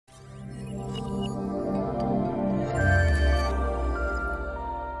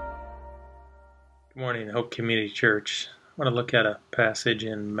Morning, Hope Community Church. I want to look at a passage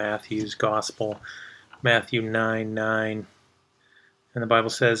in Matthew's Gospel, Matthew 9:9. And the Bible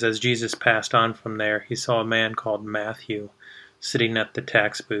says, as Jesus passed on from there, he saw a man called Matthew sitting at the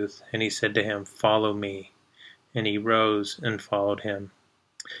tax booth, and he said to him, "Follow me." And he rose and followed him.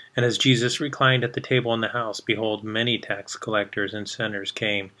 And as Jesus reclined at the table in the house, behold, many tax collectors and sinners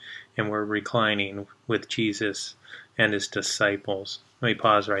came and were reclining with Jesus and his disciples. Let me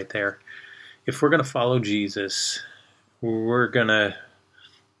pause right there. If we're going to follow Jesus, we're going to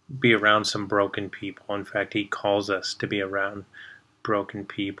be around some broken people. In fact, he calls us to be around broken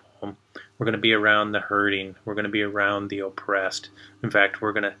people. We're going to be around the hurting. We're going to be around the oppressed. In fact,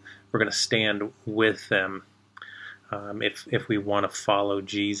 we're going to stand with them if we want to follow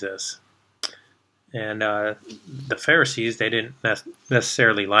Jesus. And the Pharisees, they didn't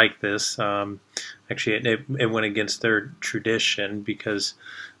necessarily like this. Actually, it went against their tradition because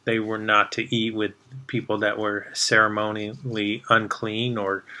they were not to eat with people that were ceremonially unclean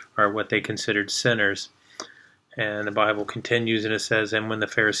or what they considered sinners. And the Bible continues and it says, and when the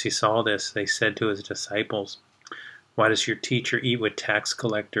Pharisees saw this, they said to his disciples, "Why does your teacher eat with tax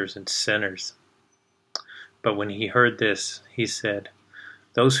collectors and sinners?" But when he heard this, he said,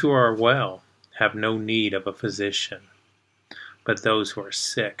 "Those who are well have no need of a physician, but those who are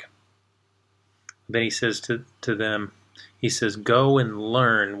sick." Then he says to them, he says, "Go and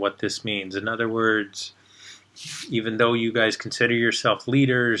learn what this means." In other words, even though you guys consider yourself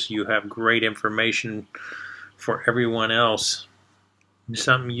leaders, you have great information for everyone else, it's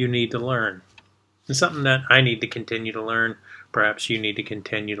something you need to learn. It's something that I need to continue to learn. Perhaps you need to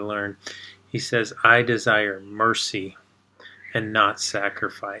continue to learn. He says, "I desire mercy and not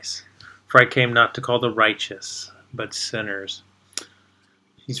sacrifice. For I came not to call the righteous, but sinners."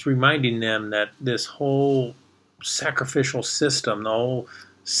 He's reminding them that this whole sacrificial system, the whole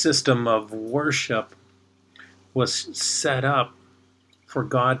system of worship, was set up for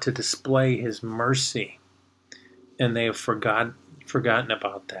God to display his mercy. And they have forgotten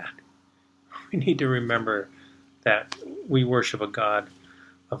about that. We need to remember that we worship a God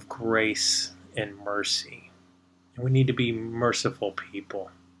of grace and mercy. And we need to be merciful people.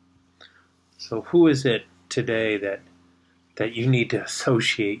 So who is it today that you need to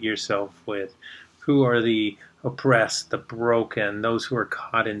associate yourself with? Who are the oppressed, the broken, those who are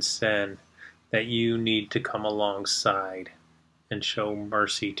caught in sin that you need to come alongside and show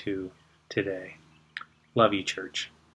mercy to today? Love you, church.